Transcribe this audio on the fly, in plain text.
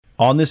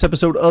On this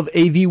episode of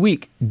AV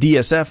Week,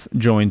 DSF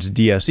joins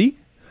DSE,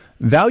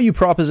 value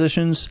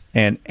propositions,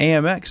 and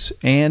AMX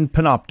and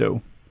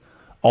Panopto.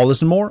 All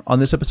this and more on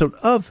this episode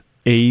of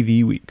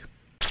AV Week.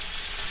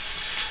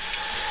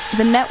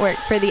 The network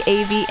for the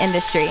AV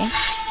industry.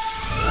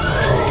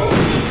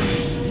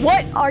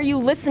 What are you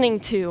listening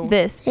to?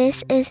 This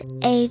is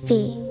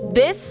AV.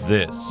 This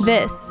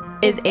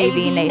is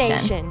AV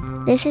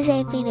Nation. This is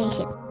AV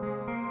Nation.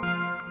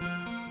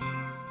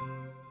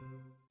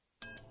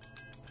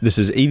 This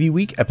is AV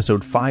Week,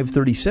 episode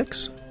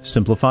 536,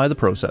 Simplify the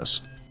Process.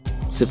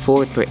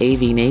 Support for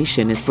AV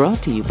Nation is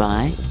brought to you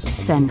by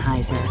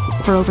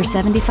Sennheiser. For over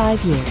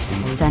 75 years,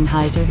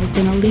 Sennheiser has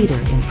been a leader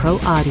in pro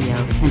audio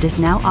and is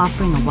now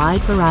offering a wide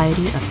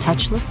variety of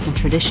touchless and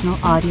traditional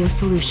audio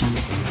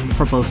solutions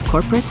for both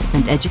corporate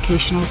and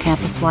educational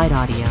campus-wide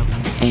audio.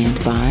 And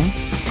by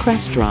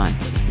Crestron.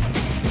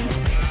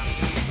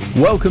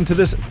 Welcome to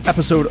this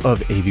episode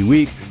of AV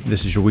Week.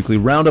 This is your weekly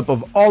roundup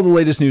of all the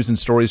latest news and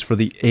stories for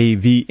the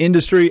AV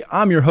industry.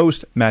 I'm your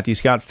host, Matt D.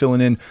 Scott, filling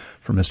in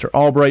for Mr.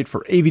 Albright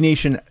for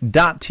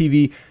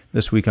AVNation.tv.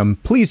 This week, I'm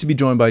pleased to be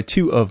joined by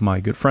two of my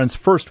good friends.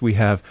 First, we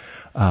have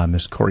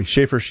Ms. Corey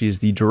Schaefer. She is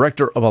the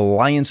Director of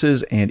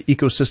Alliances and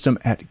Ecosystem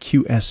at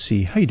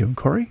QSC. How you doing,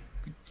 Corey?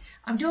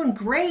 I'm doing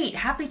great.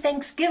 Happy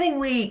Thanksgiving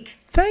week.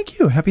 Thank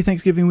you. Happy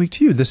Thanksgiving week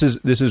to you. This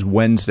is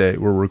Wednesday.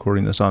 We're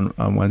recording this on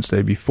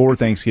Wednesday before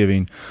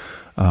Thanksgiving.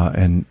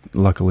 And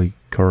luckily,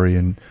 Corey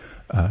and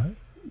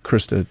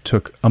Krista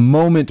took a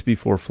moment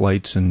before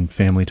flights and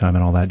family time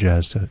and all that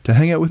jazz to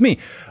hang out with me.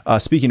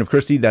 Speaking of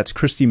Christy, that's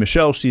Christy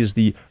Michelle. She is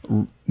the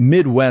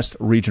Midwest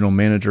Regional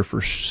Manager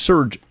for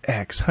Surge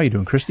X. How you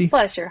doing, Christy?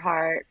 Bless your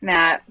heart,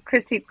 Matt.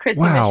 Christy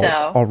wow,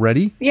 Michelle.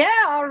 Already? Yeah,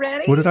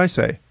 already. What did I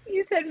say?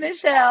 You said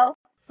Michelle.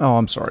 Oh,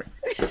 I'm sorry.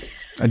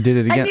 I did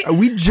it again.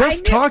 We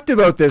just talked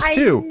about this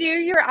too. I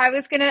knew I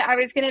was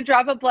gonna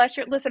drop a bless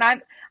your. Listen,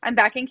 I'm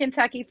back in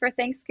Kentucky for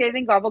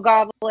Thanksgiving. Gobble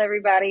gobble,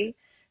 everybody.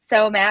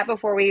 So Matt,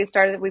 before we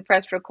started, we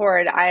pressed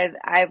record. I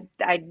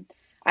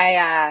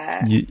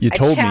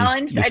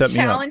challenged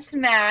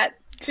Matt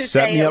to set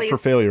say me at up least for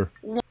failure.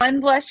 One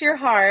bless your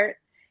heart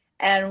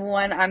and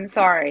one I'm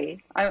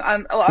sorry.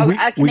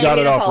 We got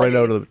it off right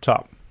out of the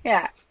top.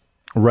 Yeah.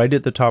 Right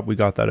at the top, we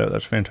got that out.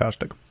 That's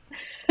fantastic.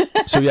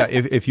 So yeah,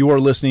 if you are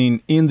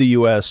listening in the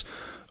U.S.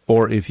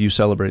 or if you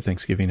celebrate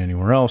Thanksgiving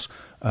anywhere else,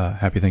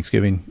 happy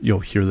Thanksgiving. You'll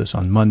hear this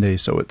on Monday,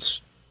 so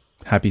it's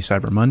happy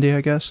Cyber Monday, I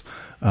guess.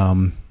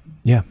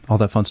 Yeah, all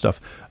that fun stuff.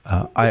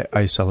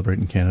 I celebrate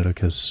in Canada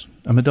because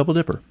I'm a double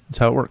dipper. That's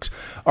how it works.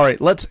 All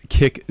right, let's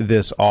kick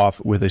this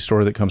off with a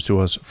story that comes to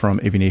us from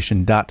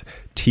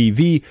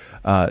AVNation.tv.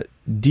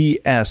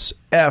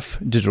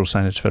 DSF, Digital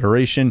Signage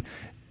Federation,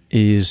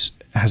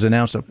 has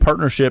announced a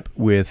partnership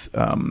with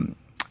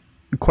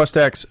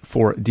QuestX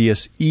for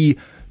DSE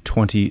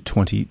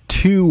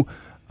 2022.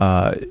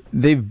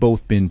 They've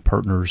both been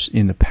partners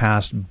in the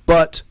past,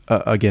 but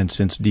again,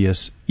 since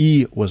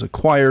DSE was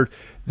acquired,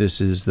 this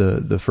is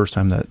the first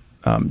time that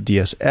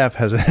DSF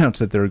has announced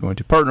that they're going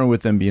to partner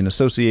with them, be an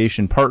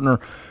association partner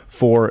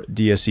for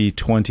DSE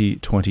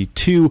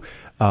 2022,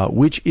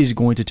 which is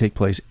going to take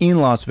place in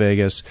Las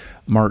Vegas,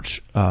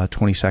 March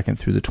 22nd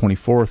through the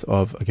 24th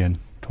of, again,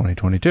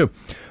 2022.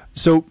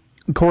 So,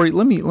 Corey,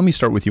 let me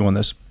start with you on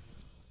this.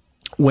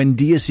 When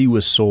DSE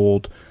was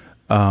sold,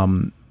 I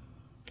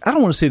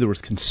don't want to say there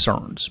was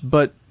concerns,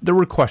 but there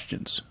were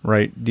questions,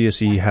 right?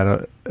 DSE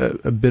had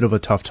a bit of a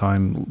tough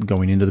time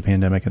going into the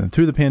pandemic and then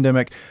through the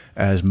pandemic,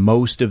 as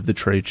most of the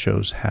trade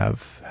shows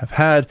have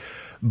had.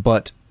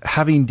 But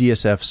having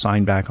DSF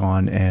sign back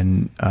on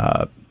and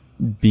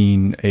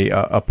being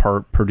a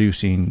part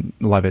producing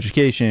live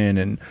education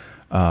and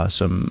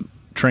some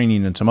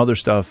training and some other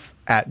stuff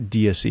at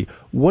DSE,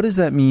 what does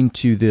that mean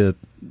to the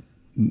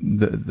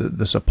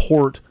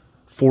support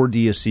for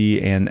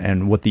DSE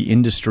and what the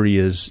industry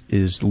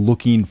is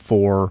looking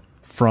for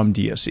from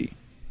DSE?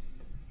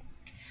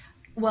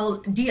 Well,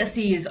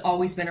 DSE has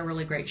always been a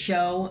really great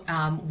show.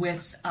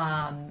 With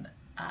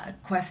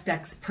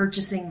QuestX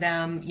purchasing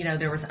them,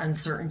 there was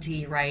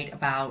uncertainty, right,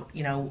 about,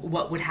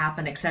 what would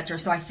happen, et cetera.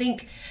 So I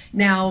think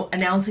now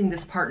announcing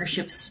this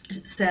partnership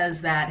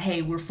says that,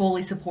 hey, we're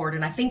fully supported.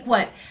 And I think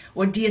what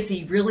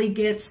DSE really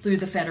gets through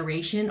the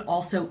Federation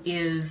also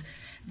is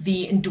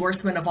the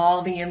endorsement of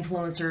all the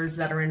influencers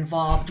that are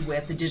involved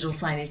with the Digital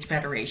Signage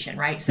Federation,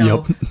 right?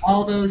 So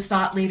all those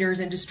thought leaders,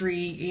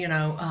 industry,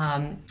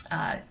 and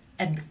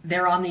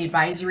they're on the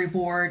advisory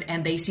board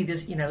and they see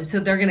this,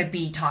 so they're going to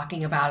be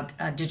talking about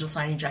Digital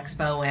Signage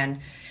Expo and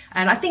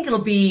I think it'll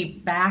be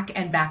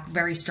back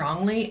very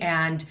strongly.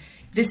 And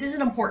this is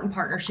an important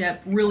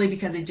partnership really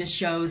because it just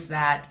shows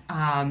that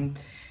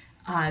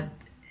that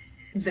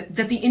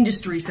the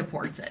industry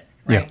supports it,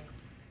 right?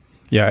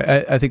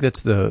 Yeah, I think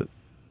that's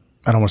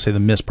I don't want to say the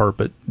miss part,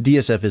 but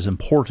DSF is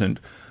important,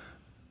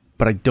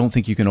 but I don't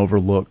think you can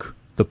overlook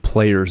the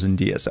players in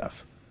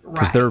DSF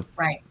because they're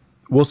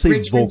we'll say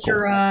Rich vocal.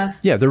 Ventura.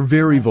 Yeah, they're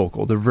very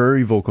vocal. They're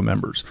very vocal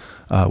members,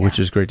 which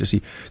is great to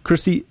see.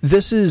 Christy,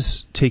 this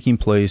is taking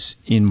place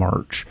in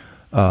March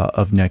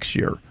of next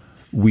year.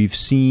 We've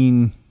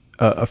seen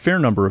a fair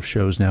number of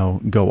shows now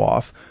go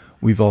off.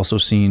 We've also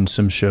seen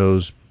some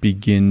shows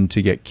begin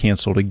to get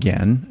canceled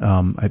again.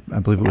 I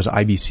believe it was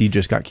IBC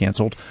just got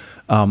canceled.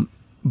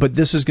 But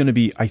this is going to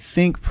be, I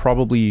think,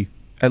 probably,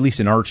 at least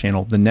in our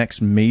channel, the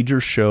next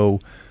major show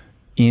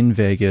in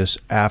Vegas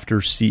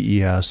after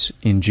CES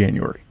in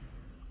January.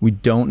 We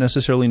don't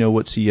necessarily know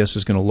what CES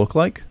is going to look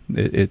like.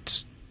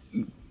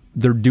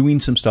 They're doing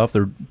some stuff.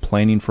 They're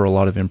planning for a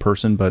lot of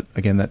in-person, but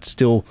again, that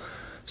still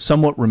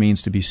somewhat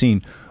remains to be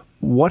seen.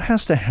 What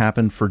has to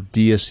happen for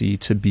DSE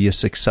to be a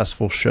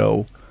successful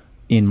show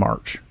in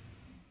March?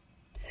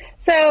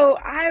 So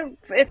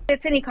if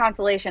it's any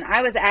consolation,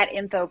 I was at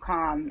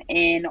InfoComm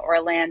in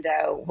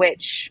Orlando,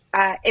 which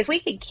if we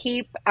could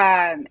keep,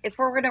 if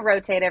we're going to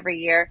rotate every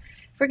year,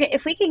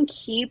 if we can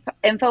keep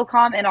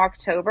InfoComm in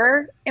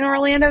October in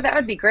Orlando, that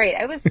would be great.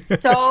 It was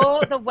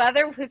the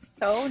weather was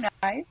so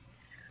nice.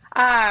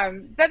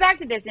 But back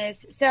to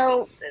business.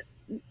 So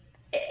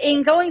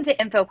in going to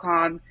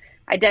InfoComm,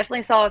 I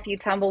definitely saw a few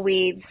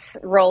tumbleweeds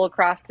roll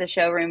across the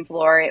showroom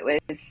floor. It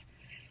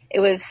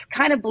was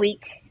kind of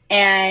bleak.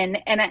 And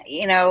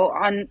you know,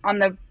 on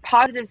the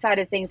positive side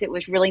of things, it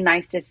was really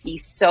nice to see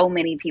so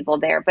many people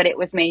there, but it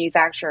was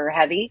manufacturer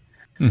heavy.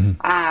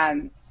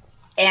 Mm-hmm.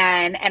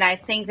 And I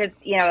think that,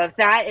 you know, if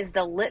that is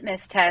the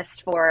litmus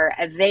test for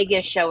a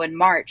Vegas show in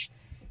March,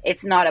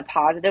 it's not a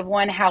positive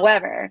one.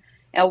 However,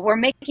 you know, we're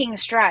making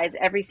strides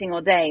every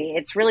single day.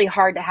 It's really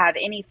hard to have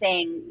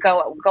anything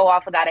go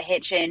off without a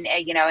hitch in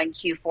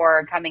Q4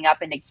 or coming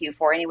up into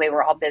Q4. Anyway,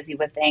 we're all busy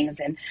with things.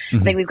 And I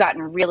think we've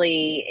gotten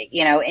really,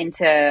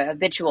 into a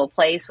habitual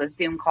place with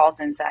Zoom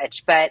calls and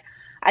such. But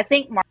I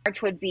think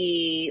March would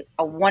be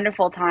a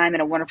wonderful time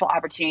and a wonderful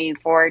opportunity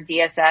for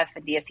DSF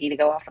and DSE to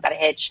go off without a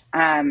hitch.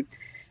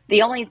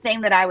 The only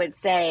thing that I would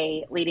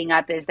say leading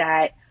up is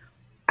that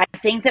I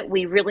think that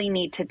we really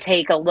need to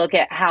take a look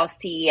at how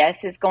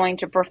CES is going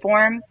to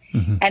perform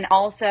and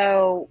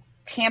also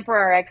tamper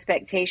our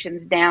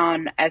expectations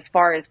down as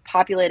far as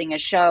populating a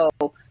show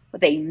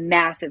with a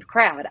massive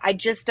crowd. I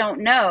just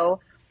don't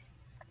know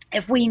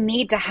if we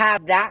need to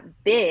have that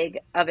big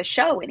of a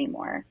show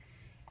anymore.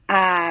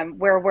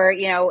 Where we're,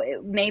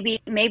 maybe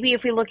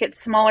if we look at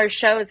smaller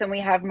shows and we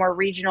have more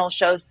regional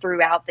shows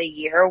throughout the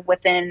year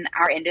within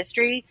our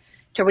industry,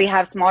 till we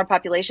have smaller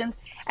populations.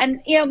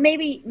 And,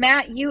 maybe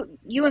Matt, you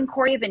and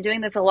Corey have been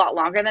doing this a lot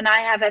longer than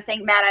I have. I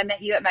think, Matt, I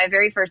met you at my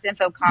very first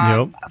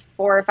InfoComm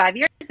 4 or 5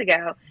 years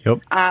ago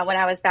when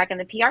I was back in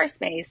the PR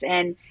space.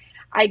 And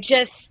I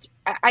just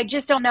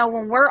don't know,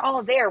 when we're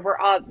all there,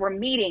 we're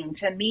meeting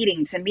to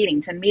meeting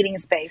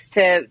space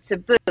to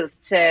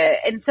booth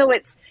and so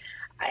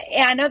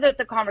and I know that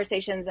the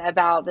conversation's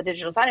about the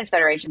Digital Signage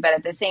Federation, but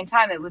at the same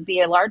time, it would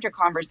be a larger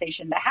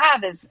conversation to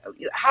have is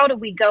how do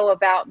we go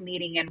about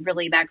meeting and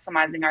really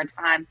maximizing our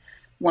time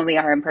when we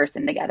are in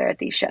person together at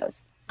these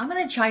shows? I'm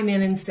going to chime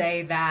in and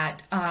say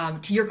that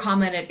to your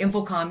comment at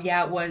InfoComm,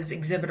 it was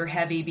exhibitor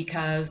heavy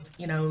because,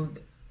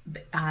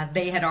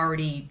 they had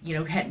already,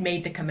 had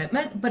made the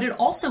commitment, but it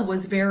also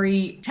was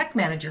very tech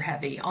manager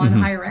heavy on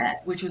higher ed,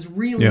 which was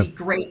really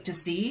great to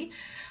see.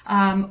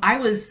 I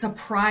was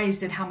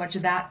surprised at how much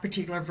of that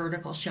particular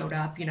vertical showed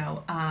up,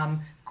 of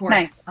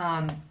course,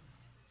 nice.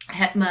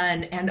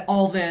 HETMA and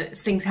all the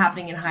things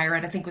happening in higher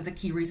ed, I think was a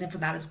key reason for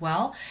that as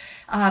well.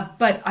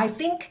 But I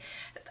think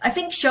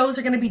shows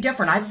are going to be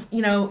different. Matt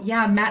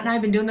and I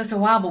have been doing this a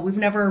while, but we've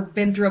never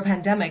been through a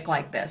pandemic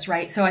like this,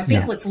 right? So I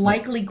think what's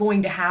likely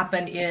going to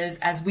happen is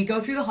as we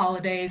go through the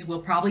holidays,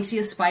 we'll probably see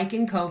a spike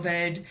in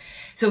COVID.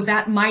 So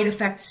that might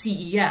affect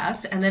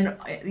CES, and then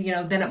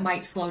then it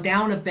might slow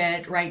down a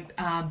bit, right,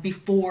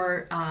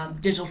 before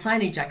Digital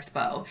Signage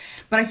Expo.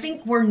 But I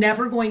think we're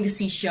never going to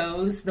see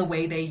shows the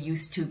way they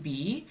used to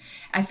be.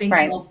 I think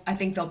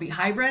they'll be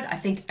hybrid. I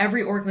think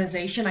every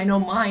organization, I know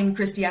mine,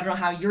 Christy, I don't know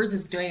how yours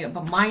is doing it,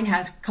 but mine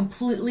has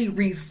completely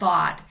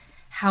rethought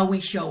how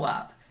we show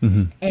up,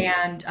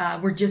 and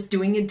we're just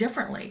doing it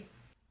differently.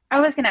 I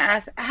was going to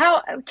ask,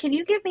 can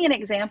you give me an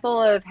example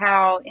of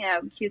how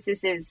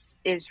QSIS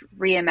is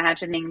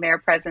reimagining their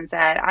presence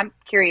at? I'm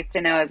curious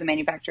to know as a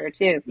manufacturer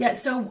too. Yeah,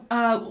 so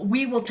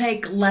we will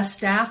take less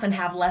staff and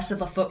have less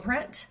of a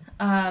footprint,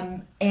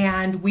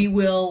 and we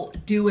will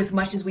do as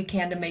much as we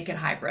can to make it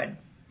hybrid.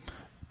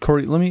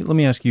 Corey, let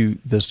me ask you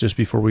this just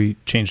before we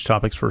change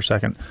topics for a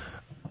second.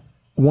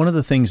 One of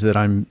the things that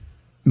I'm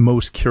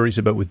most curious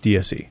about with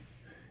DSE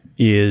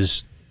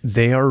is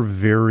they are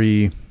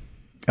very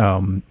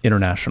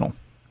international,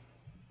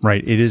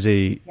 right? It is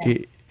the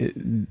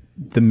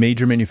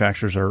major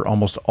manufacturers are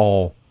almost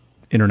all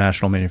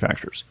international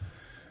manufacturers.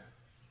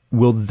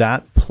 Will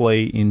that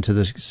play into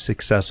the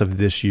success of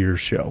this year's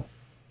show?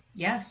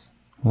 Yes.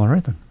 Well, all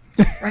right then.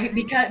 Right,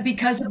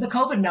 because of the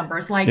COVID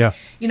numbers,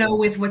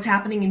 with what's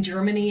happening in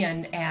Germany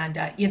and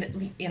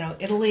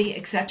Italy,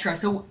 etc.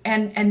 So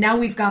and now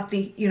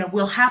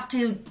we'll have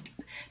to.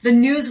 the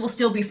news will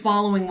still be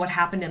following what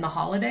happened in the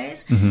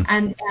holidays.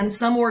 And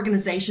some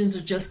organizations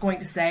are just going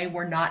to say,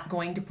 we're not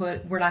going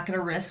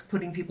to risk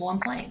putting people on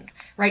planes,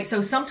 right?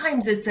 So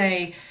sometimes it's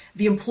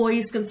the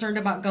employee's concerned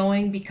about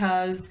going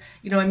because,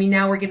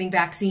 now we're getting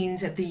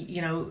vaccines at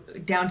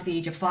down to the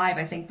age of 5,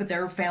 I think, but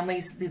there are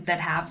families that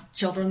have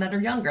children that are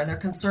younger and they're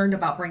concerned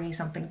about bringing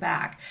something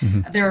back.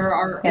 There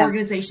are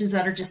organizations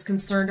that are just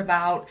concerned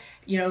about,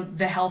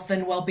 the health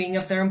and well-being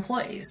of their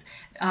employees.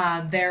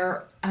 And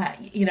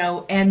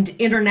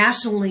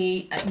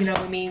internationally,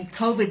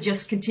 COVID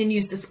just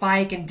continues to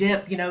spike and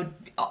dip,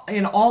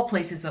 in all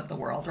places of the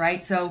world,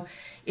 right? So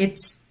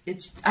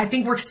I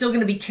think we're still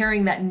going to be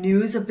carrying that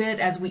news a bit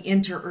as we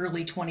enter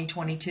early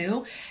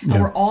 2022.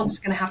 And we're all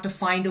just going to have to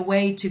find a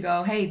way to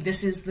go, hey,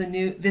 this is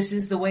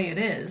the way it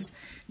is,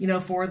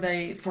 for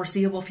the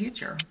foreseeable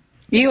future.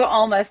 You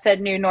almost said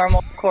new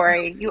normal,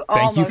 Corey.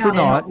 Thank you for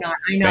not.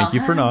 I know. Thank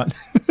you for not.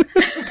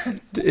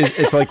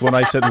 It's like when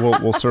I said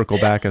we'll circle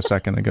back a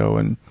second ago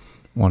and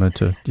wanted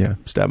to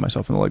stab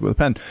myself in the leg with a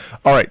pen.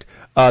 All right.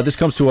 This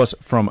comes to us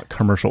from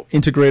Commercial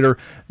Integrator,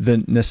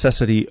 The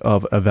Necessity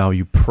of a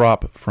Value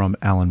Prop from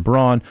Alan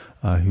Braun,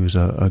 who's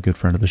a good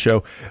friend of the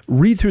show.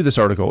 Read through this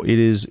article.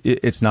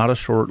 It's not a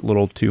short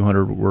little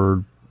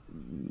 200-word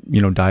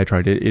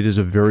diatribe. It is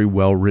a very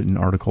well-written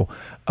article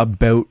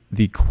about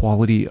the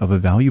quality of a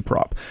value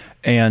prop.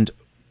 And,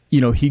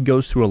 he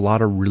goes through a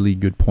lot of really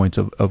good points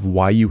of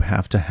why you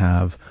have to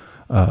have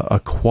a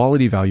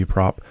quality value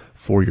prop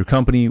for your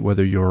company,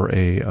 whether you're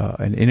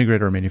an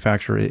integrator or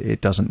manufacturer,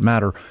 it doesn't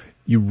matter.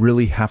 You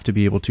really have to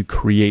be able to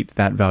create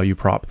that value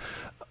prop.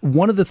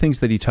 One of the things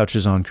that he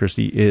touches on,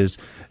 Christy, is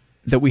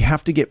that we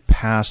have to get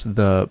past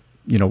the,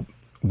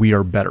 we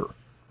are better,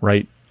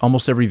 right?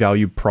 Almost every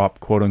value prop,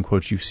 quote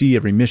unquote, you see,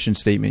 every mission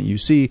statement you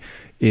see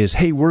is,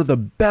 hey, we're the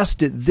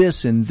best at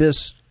this in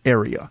this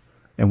area.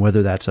 And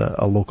whether that's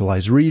a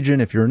localized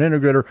region, if you're an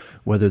integrator,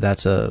 whether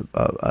that's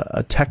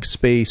a tech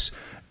space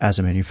as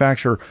a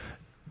manufacturer,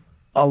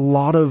 a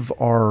lot of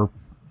our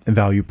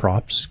value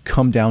props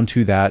come down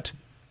to that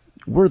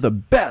we're the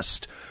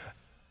best.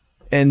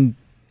 And,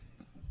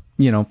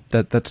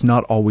 that's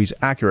not always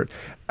accurate.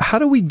 How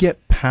do we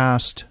get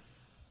past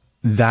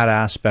that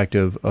aspect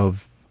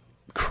of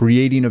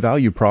creating a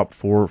value prop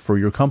for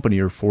your company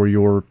or for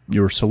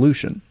your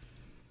solution?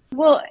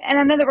 Well, and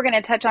I know that we're going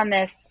to touch on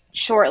this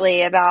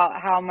shortly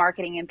about how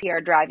marketing and PR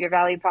drive your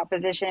value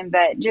proposition,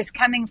 but just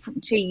coming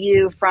to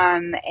you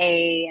from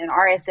an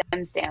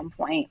RSM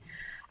standpoint,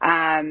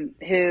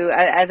 who,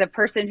 as a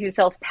person who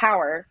sells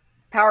power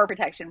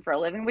protection for a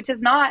living, which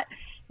is not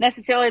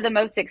necessarily the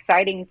most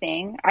exciting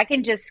thing, I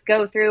can just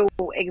go through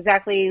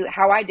exactly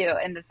how I do it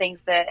and the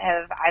things that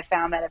I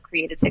found that have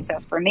created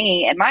success for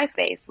me in my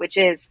space, which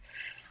is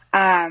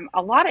a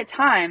lot of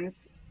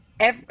times,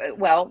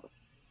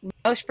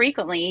 most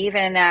frequently,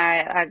 even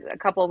a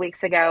couple of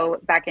weeks ago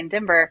back in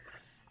Denver,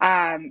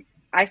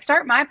 I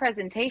start my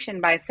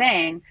presentation by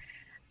saying,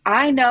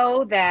 I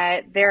know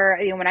that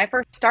when I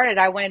first started,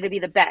 I wanted to be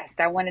the best.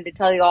 I wanted to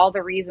tell you all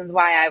the reasons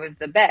why I was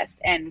the best.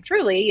 And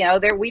truly,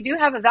 we do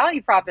have a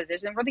value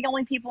proposition. We're the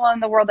only people in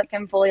the world that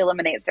can fully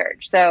eliminate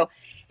surge. So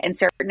in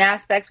certain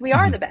aspects, we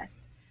are the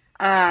best.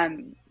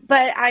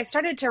 But I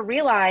started to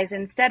realize,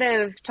 instead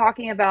of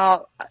talking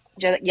about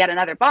yet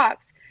another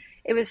box,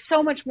 it was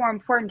so much more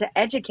important to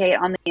educate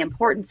on the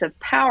importance of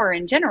power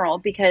in general,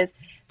 because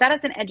that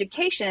is an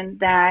education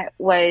that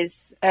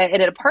was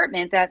in a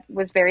department that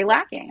was very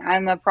lacking.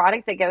 I'm a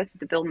product that goes to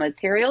the build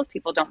materials.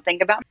 People don't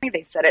think about me.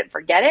 They set it and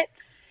forget it.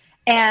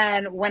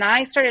 And when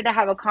I started to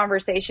have a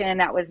conversation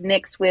that was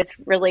mixed with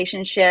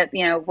relationship,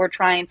 we're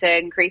trying to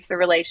increase the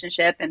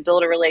relationship and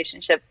build a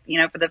relationship,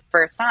 for the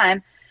first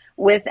time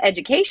with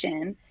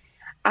education,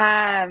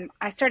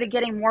 I started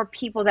getting more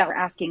people that were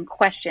asking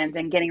questions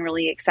and getting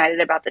really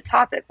excited about the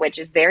topic, which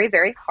is very,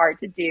 very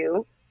hard to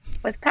do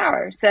with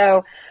power.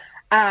 So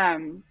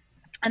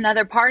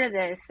another part of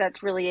this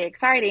that's really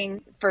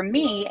exciting for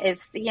me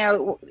is,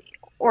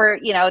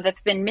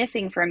 that's been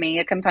missing for me,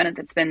 a component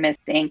that's been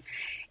missing,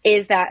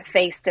 is that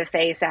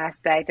face-to-face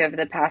aspect over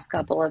the past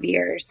couple of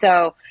years.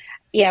 So,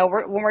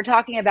 when we're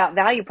talking about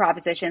value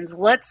propositions,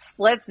 let's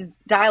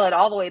dial it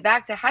all the way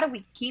back to how do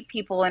we keep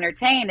people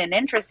entertained and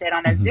interested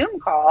on a Zoom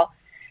call,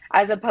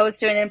 as opposed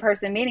to an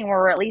in-person meeting where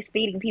we're at least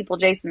feeding people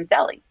Jason's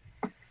Deli.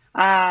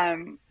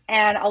 And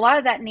a lot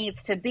of that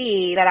needs to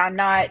be that I'm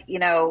not,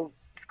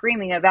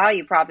 screaming a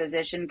value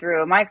proposition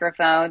through a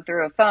microphone,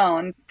 through a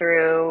phone,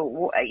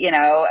 through,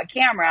 a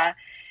camera.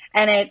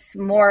 And it's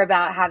more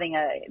about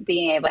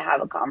being able to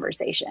have a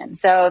conversation.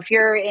 So if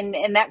you're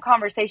in that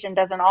conversation,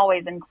 doesn't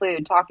always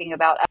include talking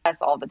about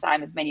us all the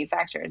time as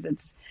manufacturers.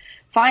 It's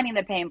finding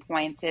the pain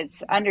points.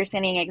 It's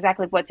understanding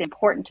exactly what's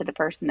important to the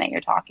person that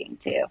you're talking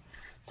to.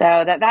 So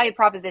that value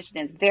proposition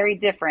is very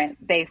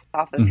different based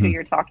off of who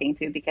you're talking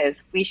to,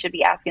 because we should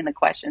be asking the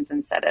questions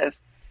instead of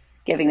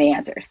giving the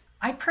answers.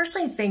 I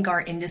personally think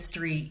our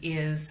industry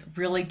is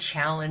really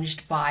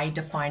challenged by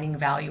defining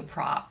value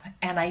prop.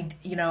 And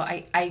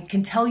I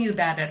can tell you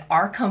that at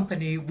our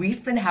company,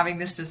 we've been having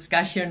this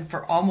discussion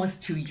for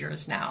almost 2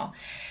 years now,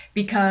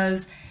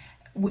 because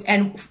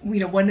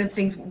one of the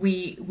things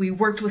we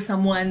worked with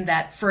someone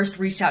that first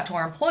reached out to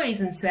our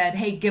employees and said,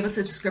 hey, give us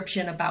a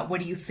description about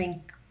what do you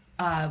think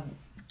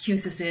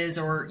QSIS is,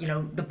 or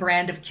the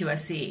brand of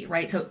QSC,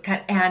 right? So,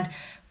 and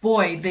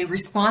boy, the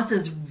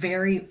responses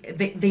varied,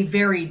 they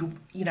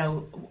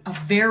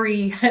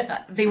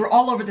were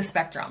all over the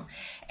spectrum.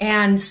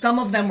 And some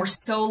of them were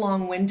so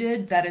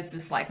long-winded that it's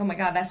just like, oh my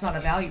God, that's not a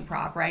value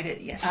prop,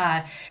 right?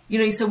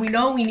 So we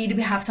know we need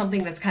to have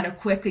something that's kind of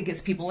quick that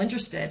gets people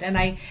interested.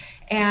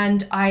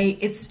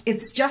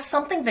 It's just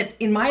something that,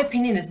 in my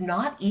opinion, is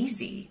not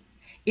easy.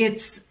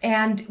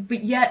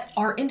 But yet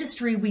our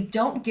industry, we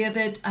don't give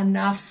it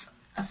enough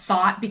a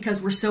thought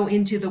because we're so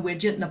into the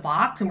widget and the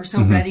box, and we're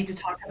so ready to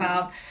talk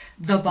about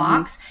the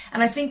box.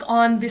 And I think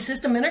on the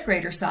system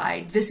integrator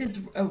side, this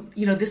is,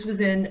 this was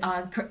in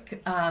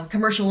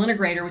Commercial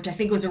Integrator, which I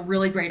think was a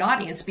really great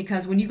audience,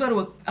 because when you go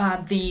to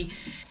the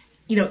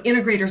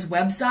integrators'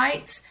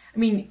 websites, I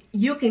mean,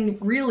 you can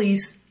really,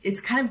 it's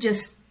kind of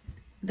just,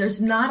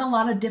 there's not a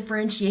lot of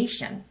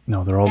differentiation.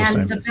 No, they're all the same.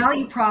 And the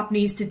value prop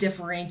needs to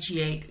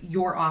differentiate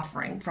your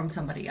offering from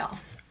somebody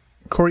else.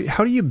 Corey,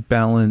 how do you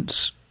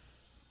balance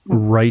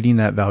writing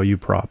that value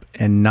prop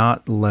and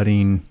not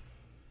letting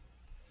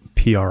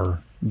PR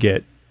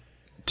get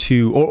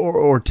too,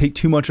 or take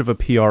too much of a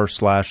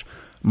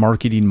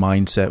PR/marketing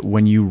mindset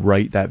when you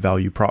write that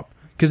value prop?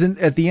 Because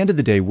at the end of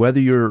the day, whether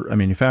you're a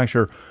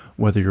manufacturer,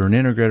 whether you're an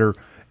integrator,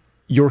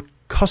 your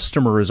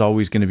customer is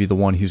always going to be the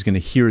one who's going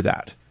to hear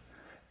that.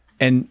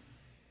 And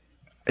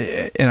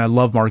I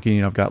love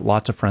marketing. I've got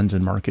lots of friends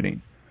in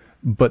marketing,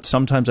 but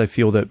sometimes I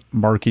feel that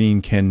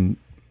marketing can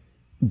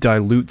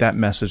dilute that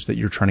message that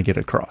you're trying to get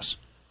across,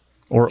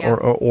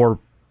 or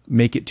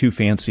make it too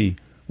fancy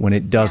when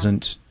it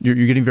doesn't. You're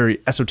getting very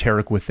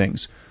esoteric with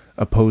things,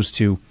 opposed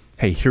to,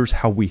 hey, here's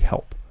how we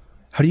help.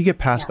 How do you get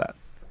past that?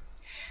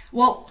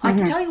 Well, I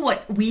can tell you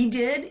what we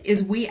did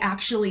is we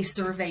actually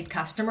surveyed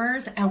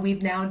customers, and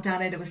we've now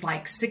done it. It was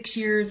like 6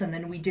 years, and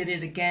then we did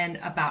it again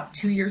about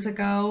 2 years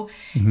ago.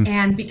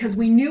 And because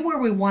we knew where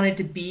we wanted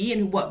to be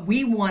and what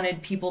we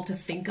wanted people to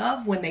think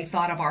of when they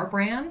thought of our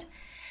brand.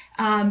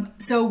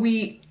 So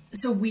we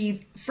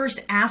first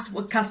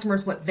asked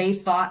customers what they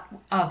thought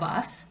of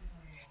us,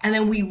 and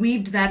then we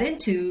weaved that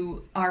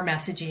into our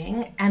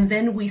messaging, and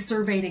then we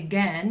surveyed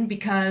again,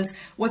 because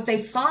what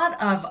they thought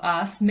of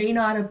us may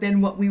not have been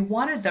what we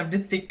wanted them to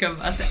think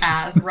of us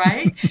as,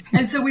 right?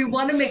 And so we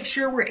want to make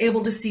sure we're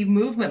able to see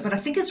movement. But I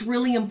think it's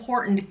really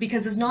important,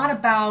 because it's not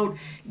about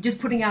just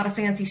putting out a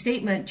fancy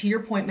statement, to your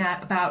point,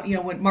 Matt, about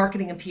what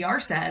marketing and PR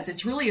says.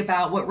 It's really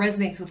about what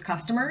resonates with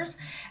customers.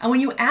 And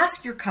when you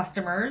ask your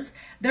customers,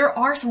 there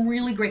are some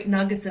really great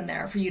nuggets in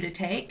there for you to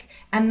take,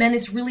 and then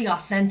it's really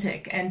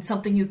authentic and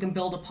something you can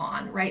build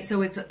upon, right?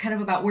 So it's kind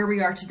of about where we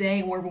are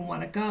today and where we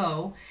want to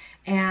go,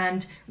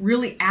 and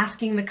really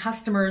asking the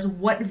customers,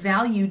 what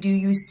value do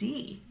you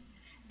see?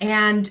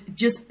 And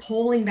just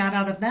pulling that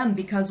out of them,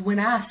 because when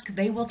asked,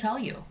 they will tell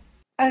you.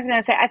 I was going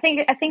to say, I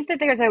think that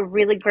there's a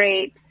really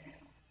great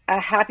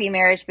happy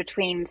marriage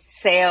between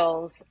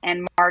sales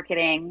and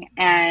marketing,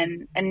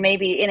 and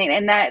maybe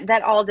and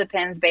that all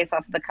depends based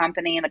off of the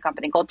company and the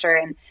company culture.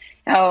 And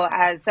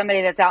as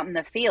somebody that's out in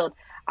the field,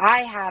 I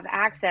have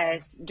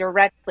access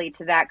directly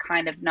to that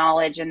kind of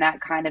knowledge and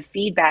that kind of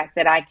feedback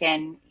that I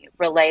can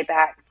relay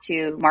back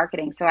to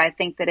marketing. So I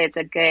think that it's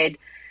a good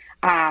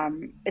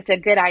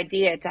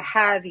idea to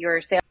have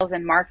your sales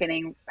and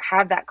marketing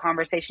have that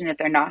conversation if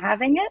they're not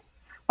having it.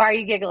 Why are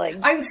you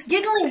giggling? I'm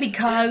giggling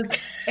because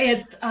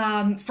it's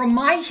from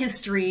my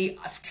history,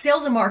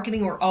 sales and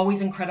marketing were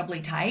always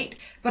incredibly tight,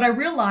 but I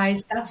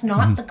realized that's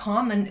not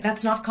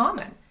that's not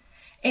common.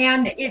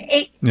 And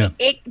it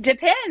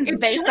depends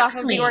based off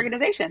of the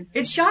organization.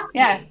 It shocks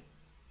me.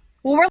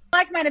 Well, we're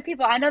like-minded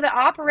people. I know that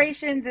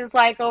operations is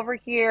like over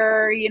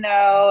here,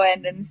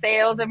 and then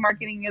sales and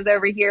marketing is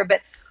over here.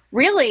 But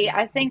really,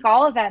 I think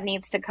all of that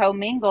needs to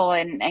commingle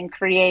and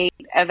create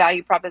a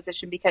value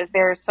proposition, because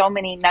there are so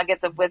many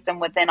nuggets of wisdom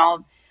within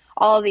all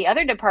of the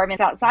other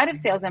departments outside of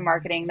sales and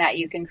marketing that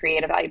you can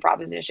create a value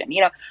proposition.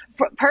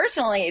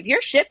 Personally, if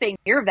you're shipping,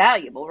 you're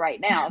valuable right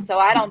now. So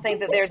I don't think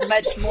that there's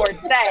much more to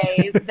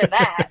say than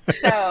that.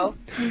 So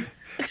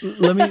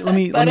let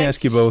me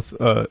ask you both.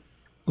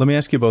 Let me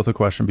ask you both a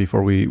question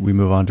before we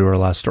move on to our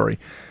last story.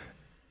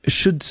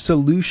 Should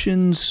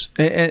solutions,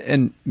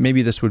 and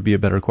maybe this would be a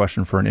better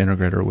question for an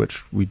integrator,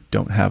 which we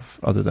don't have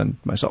other than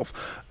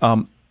myself.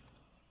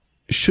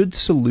 Should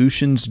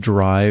solutions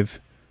drive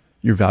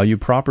your value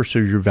prop, or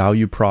should your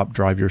value prop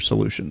drive your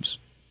solutions?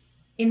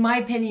 In my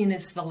opinion,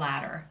 it's the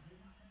latter,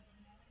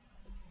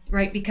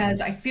 right?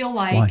 Because I feel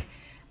like Why?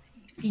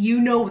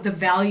 The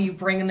value you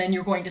bring, and then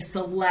you're going to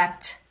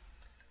select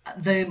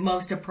the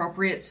most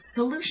appropriate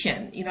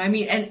solution.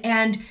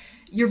 And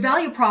your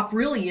value prop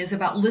really is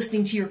about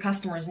listening to your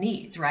customers'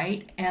 needs,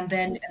 right? And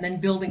then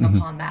building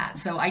upon that.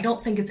 So I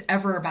don't think it's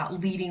ever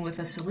about leading with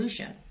a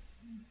solution.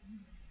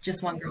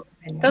 Just one girl's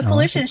opinion. Those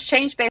solutions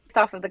change based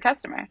off of the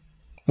customer.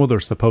 Well,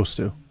 they're supposed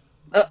to.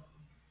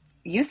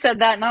 You said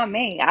that, not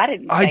me. I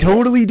didn't. I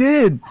totally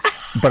did.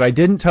 But I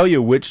didn't tell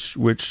you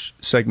which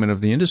segment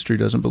of the industry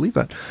doesn't believe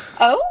that.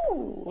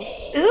 Oh,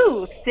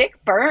 ooh,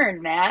 sick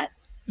burn, Matt.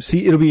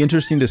 See, it'll be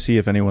interesting to see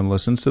if anyone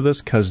listens to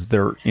this because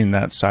they're in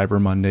that Cyber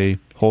Monday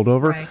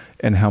holdover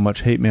and how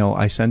much hate mail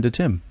I send to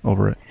Tim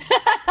over it.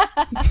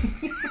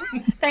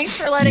 Thanks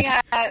for letting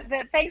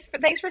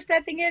thanks for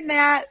stepping in,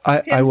 Matt.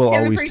 I will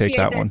always take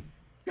that one.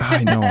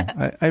 I know.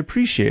 I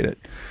appreciate it.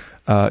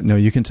 No,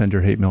 you can send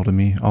your hate mail to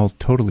me. I'll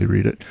totally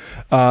read it.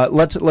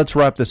 Let's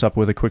wrap this up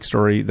with a quick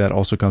story that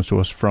also comes to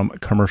us from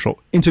Commercial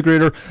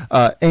Integrator,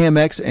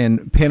 AMX and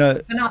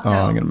Panopto. Oh,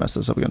 I'm going to mess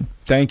this up again.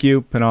 Thank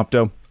you,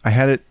 Panopto. I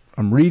had it.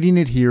 I'm reading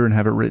it here and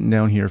have it written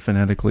down here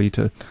phonetically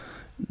to.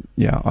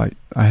 Yeah,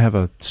 I have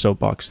a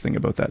soapbox thing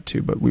about that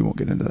too, but we won't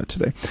get into that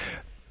today.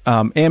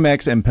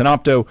 AMX and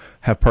Panopto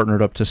have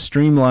partnered up to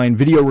streamline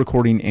video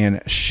recording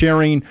and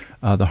sharing.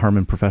 The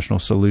Harman Professional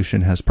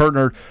Solution has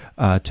partnered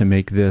to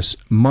make this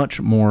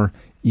much more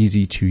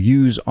easy to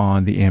use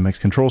on the AMX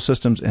control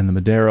systems and the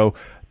Madero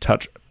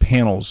touch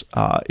panels.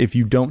 If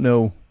you don't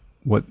know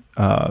what,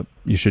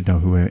 you should know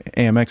who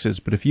AMX is,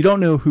 but if you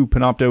don't know who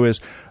Panopto is,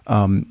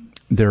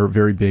 they're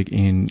very big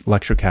in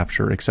lecture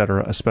capture,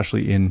 etc.,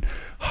 especially in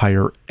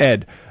higher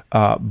ed.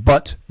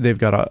 But they've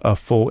got a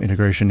full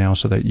integration now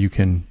so that you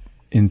can,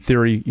 in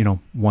theory,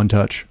 one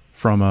touch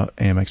from a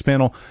AMX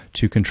panel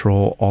to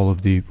control all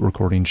of the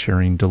recording,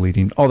 sharing,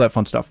 deleting, all that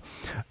fun stuff.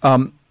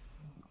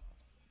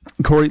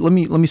 Corey, let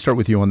me start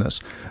with you on this.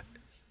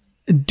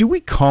 Do we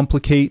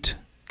complicate,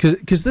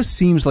 because this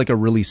seems like a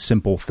really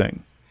simple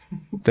thing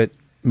that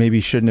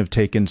maybe shouldn't have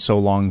taken so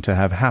long to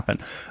have happen.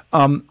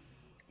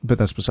 But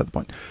that's beside the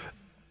point.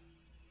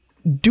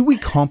 Do we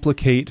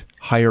complicate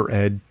higher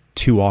ed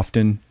too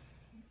often?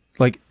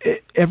 Like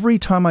every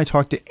time I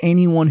talk to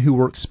anyone who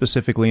works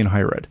specifically in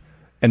higher ed,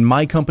 and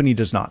my company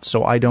does not,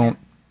 so I don't,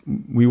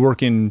 we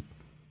work in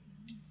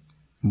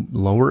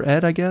lower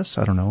ed, I guess.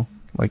 I don't know.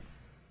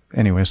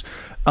 Anyways,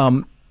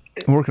 I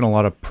work in a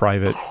lot of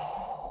private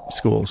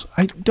schools.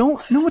 I just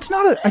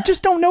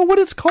don't know what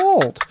it's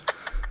called.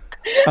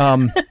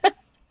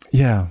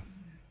 Yeah.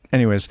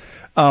 Anyways,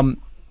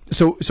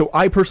 so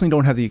I personally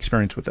don't have the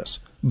experience with this,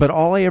 but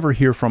all I ever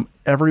hear from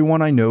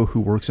everyone I know who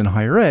works in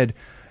higher ed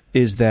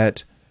is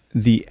that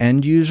the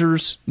end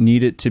users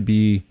need it to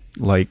be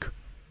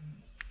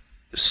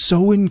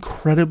so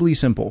incredibly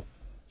simple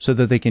so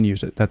that they can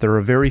use it, that they're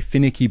a very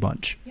finicky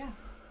bunch. Yeah.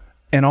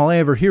 And all I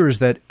ever hear is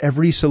that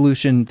every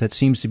solution that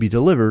seems to be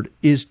delivered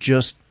is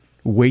just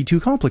way too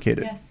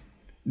complicated. Yes.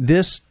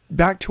 This,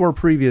 back to our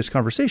previous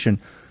conversation,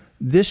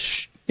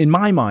 this, in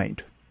my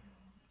mind,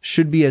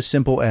 should be as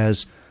simple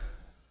as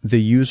the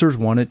users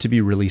want it to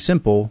be really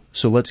simple,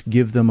 so let's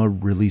give them a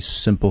really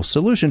simple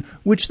solution,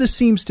 which this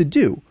seems to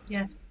do.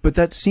 Yes. But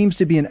that seems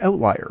to be an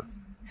outlier.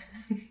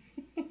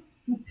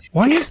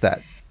 Why is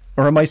that?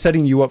 Or am I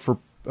setting you up for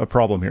a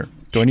problem here?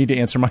 Do I need to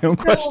answer my own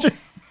question?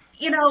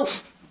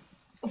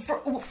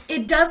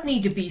 It does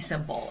need to be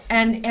simple,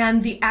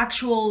 and the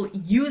actual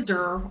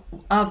user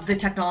of the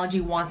technology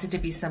wants it to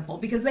be simple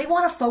because they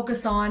want to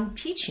focus on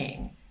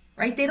teaching,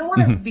 right? They don't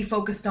want to be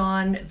focused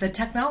on the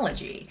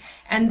technology.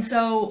 And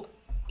so,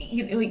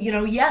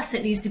 yes,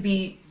 it needs to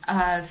be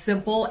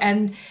simple,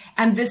 and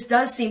this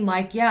does seem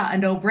like a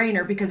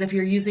no-brainer, because if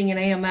you're using an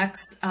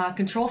AMX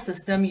control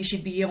system, you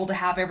should be able to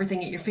have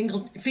everything at your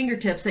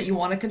fingertips that you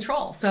want to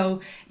control. So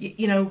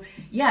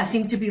it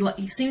seems to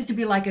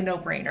be like a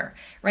no-brainer,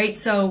 right?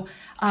 So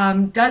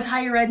does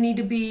higher ed need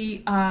to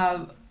be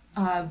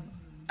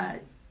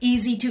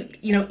easy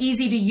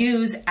to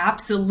use?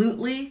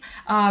 Absolutely.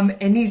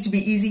 It needs to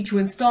be easy to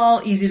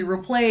install, easy to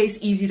replace,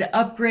 easy to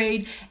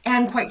upgrade,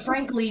 and quite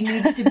frankly,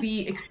 needs to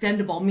be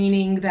extendable,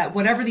 meaning that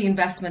whatever the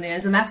investment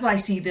is, and that's what I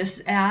see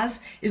this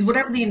as, is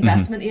whatever the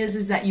investment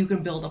is that you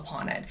can build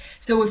upon it.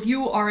 So if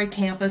you are a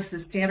campus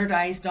that's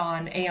standardized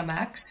on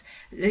AMX,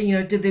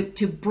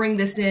 to bring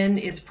this in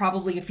is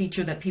probably a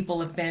feature that people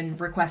have been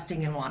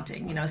requesting and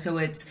wanting, so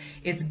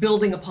it's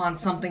building upon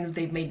something that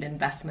they've made an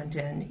investment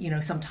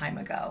in, some time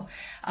ago.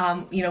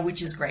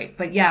 Which is great.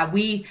 But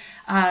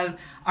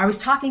I was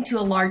talking to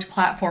a large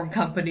platform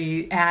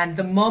company, and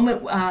the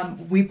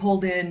moment we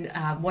pulled in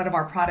one of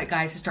our product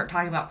guys to start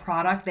talking about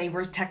product, they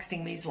were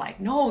texting me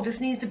no,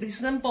 this needs to be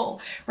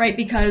simple, right?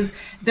 Because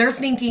they're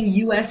thinking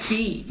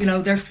USB,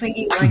 they're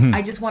thinking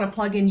I just want to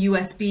plug in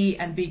USB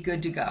and be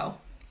good to go,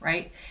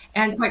 right?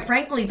 And quite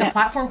frankly, the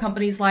platform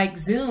companies like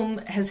Zoom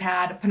has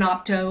had a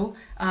Panopto,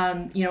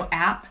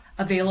 app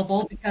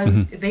available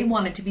because they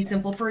want it to be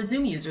simple for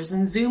Zoom users,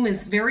 and Zoom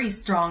is very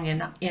strong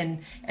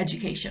in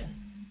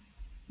education.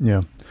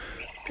 Yeah,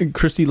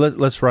 Christy,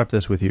 let's wrap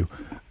this with you.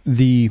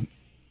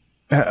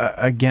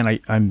 Again,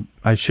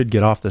 I should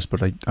get off this,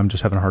 but I'm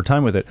just having a hard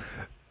time with it.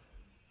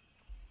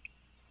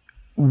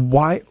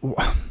 Why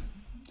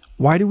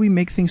do we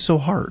make things so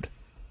hard?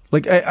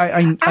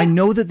 I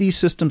know that these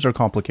systems are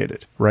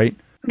complicated, right?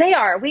 They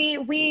are. We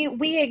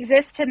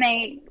exist to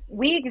make.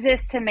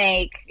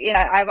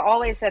 I've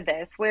always said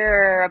this.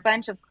 We're a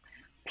bunch of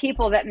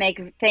people that make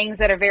things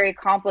that are very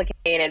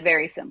complicated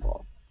very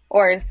simple,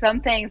 or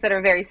some things that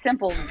are very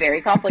simple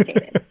very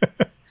complicated.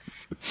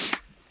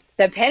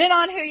 Depending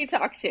on who you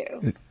talk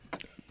to.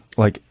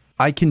 Like,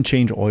 I can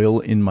change oil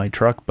in my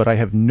truck, but I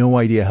have no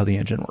idea how the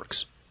engine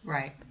works.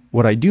 Right.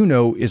 What I do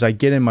know is I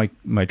get in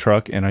my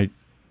truck and I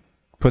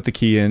put the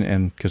key in,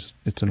 and because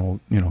it's an old,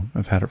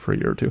 I've had it for a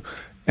year or two,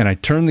 and I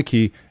turn the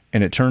key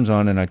and it turns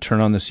on, and I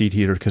turn on the seat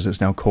heater because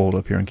it's now cold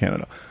up here in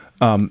Canada.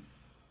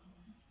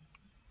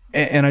 And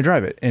I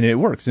drive it and it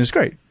works and it's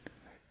great.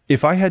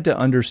 If I had to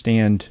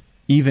understand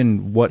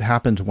even what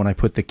happens when I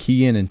put the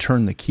key in and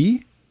turn the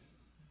key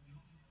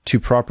to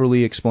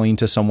properly explain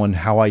to someone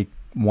how I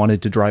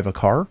wanted to drive a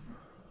car,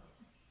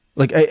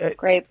 like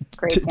great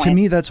to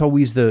me, that's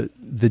always the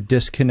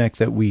disconnect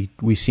that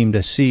we seem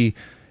to see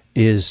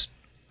is,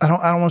 I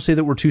don't want to say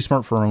that we're too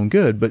smart for our own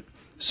good, but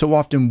so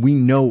often we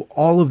know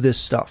all of this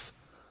stuff.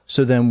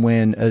 So then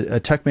when a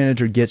tech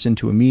manager gets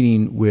into a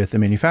meeting with a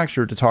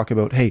manufacturer to talk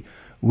about, hey,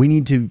 we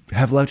need to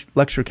have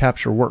lecture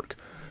capture work,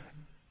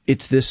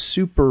 it's this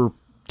super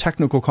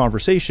technical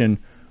conversation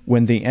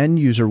when the end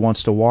user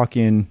wants to walk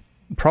in,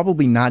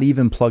 probably not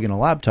even plug in a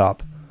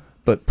laptop,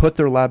 but put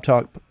their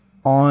laptop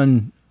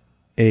on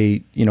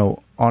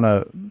on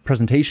a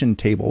presentation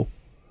table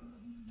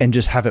and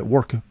just have it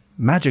work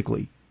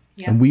magically.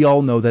 Yeah. And we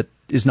all know that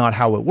is not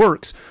how it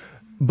works,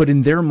 but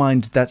in their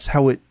mind, that's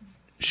how it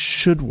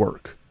should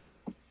work.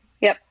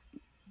 Yep.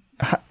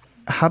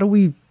 How do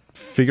we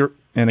figure,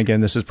 and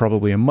again, this is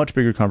probably a much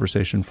bigger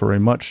conversation for a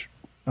much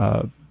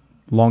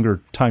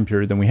longer time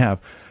period than we have,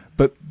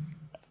 but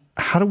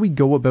how do we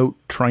go about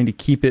trying to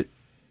keep it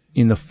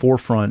in the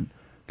forefront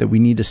that we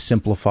need to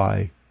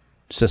simplify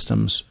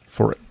systems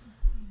for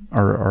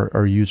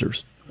our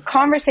users?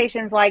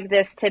 Conversations like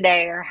this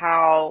today are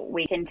how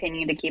we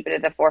continue to keep it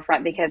at the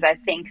forefront, because I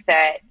think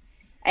that,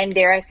 and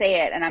dare I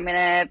say it, and I'm going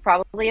to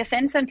probably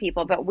offend some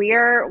people, but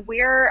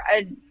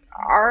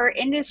our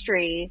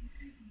industry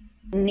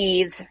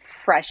needs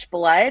fresh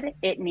blood.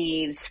 It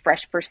needs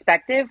fresh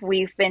perspective.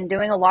 We've been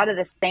doing a lot of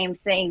the same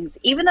things,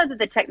 even though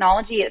the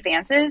technology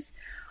advances.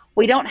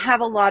 We don't have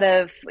a lot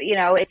of,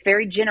 it's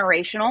very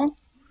generational.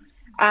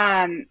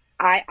 I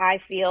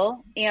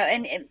feel,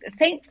 and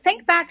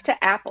think back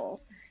to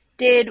Apple.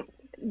 I'm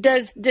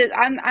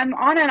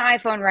on an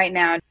iPhone right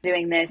now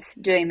doing this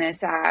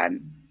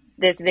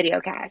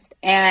video cast,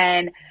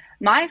 and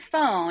my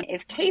phone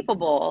is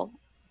capable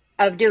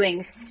of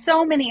doing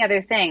so many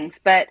other things,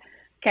 but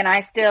can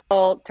I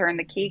still turn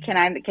the key? Can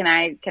I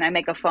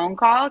make a phone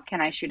call? Can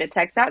I shoot a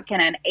text out?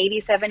 Can an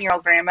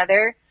 87-year-old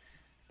grandmother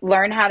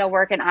learn how to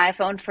work an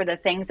iPhone for the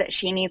things that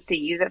she needs to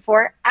use it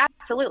for?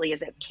 Absolutely.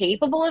 Is it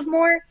capable of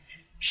more?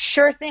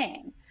 Sure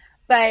thing.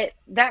 But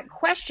that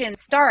question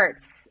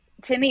starts,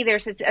 to me,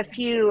 there's a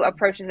few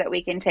approaches that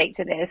we can take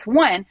to this.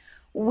 One,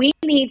 we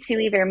need to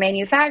either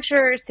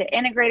manufacturers to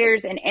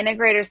integrators, and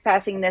integrators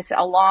passing this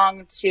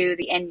along to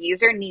the end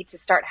user need to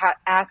start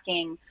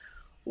asking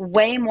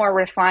way more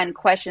refined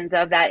questions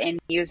of that end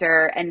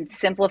user and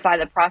simplify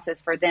the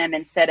process for them,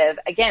 instead of,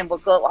 again,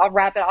 I'll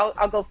wrap it.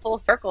 I'll go full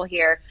circle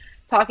here.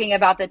 Talking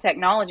about the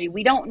technology,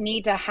 we don't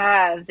need to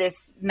have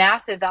this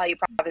massive value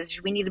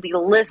proposition. We need to be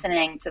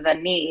listening to the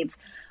needs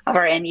of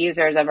our end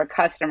users, of our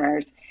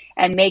customers,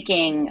 and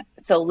making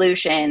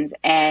solutions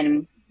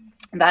and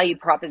value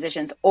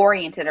propositions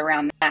oriented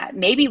around that.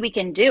 Maybe we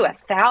can do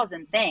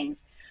 1,000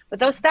 things, but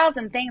those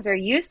 1,000 things are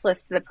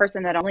useless to the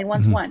person that only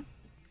wants one.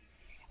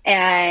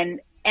 And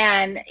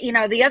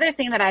the other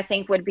thing that I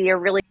think would be a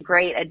really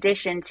great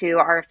addition to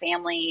our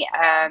family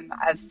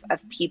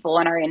of people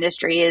in our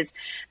industry is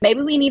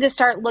maybe we need to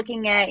start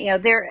looking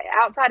at, they're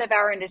outside of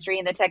our industry,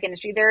 in the tech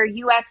industry, there are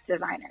UX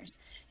designers.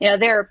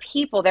 There are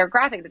people, there are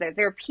graphic designers,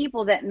 there are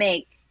people that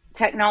make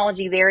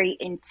technology very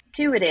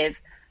intuitive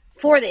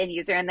for the end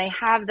user, and they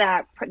have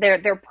that,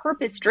 they're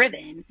purpose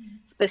driven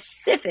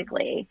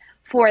specifically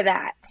for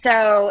that.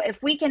 So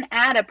if we can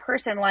add a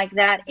person like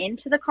that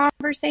into the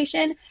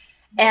conversation,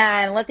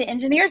 and let the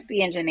engineers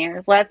be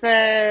engineers, let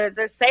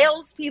the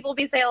salespeople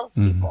be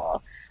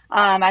salespeople,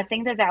 I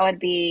think that would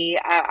be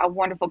a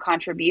wonderful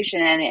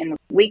contribution, and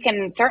we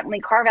can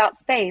certainly carve out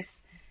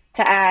space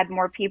to add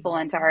more people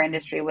into our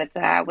industry with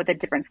a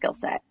different skill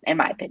set, in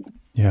my opinion.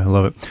 Yeah, I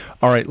love it.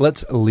 All right,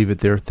 let's leave it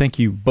there. Thank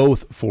you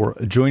both for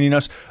joining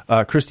us.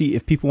 Christy,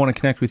 if people want to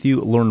connect with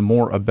you, learn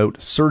more about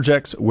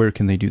Surgex, where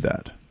can they do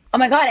that? Oh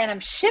my God, and I'm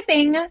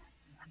shipping.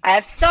 I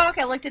have stock.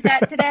 I looked at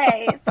that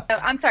today. So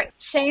I'm sorry.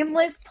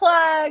 Shameless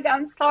plug.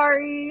 I'm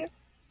sorry.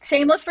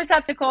 Shameless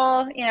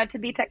receptacle, to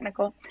be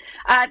technical.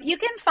 You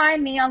can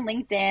find me on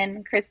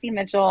LinkedIn, Christy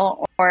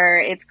Mitchell, or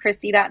it's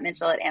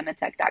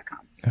christy.mitchell@amatech.com.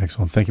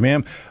 Excellent. Thank you,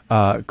 ma'am.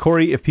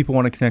 Corey, if people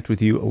want to connect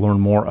with you, learn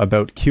more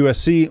about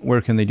QSC,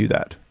 where can they do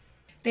that?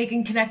 They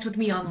can connect with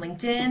me on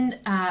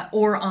LinkedIn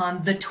or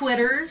on the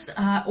Twitters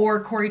or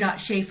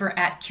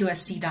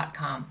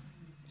corey.schaefer@qsc.com.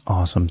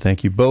 Awesome.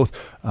 Thank you both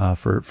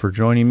for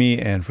joining me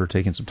and for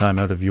taking some time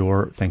out of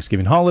your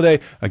Thanksgiving holiday.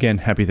 Again,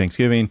 happy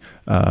Thanksgiving.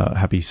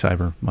 Happy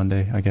Cyber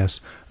Monday, I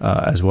guess,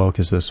 as well,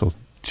 because this will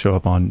show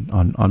up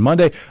on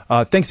Monday.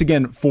 Thanks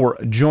again for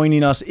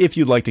joining us. If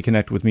you'd like to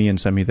connect with me and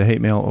send me the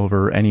hate mail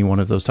over any one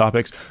of those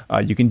topics,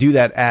 you can do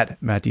that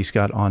at Matt D.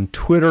 Scott on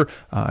Twitter.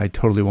 I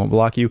totally won't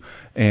block you.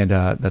 And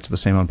that's the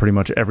same on pretty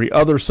much every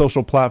other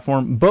social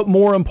platform. But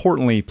more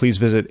importantly, please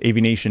visit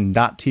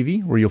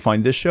avnation.tv, where you'll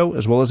find this show,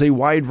 as well as a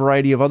wide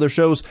variety of other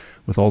shows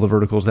with all the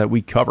verticals that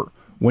we cover.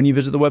 When you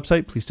visit the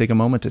website, please take a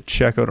moment to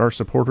check out our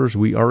supporters.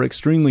 We are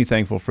extremely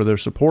thankful for their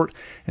support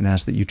and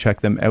ask that you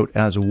check them out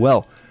as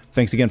well.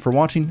 Thanks again for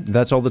watching.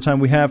 That's all the time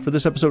we have for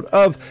this episode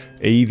of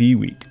AV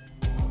Week.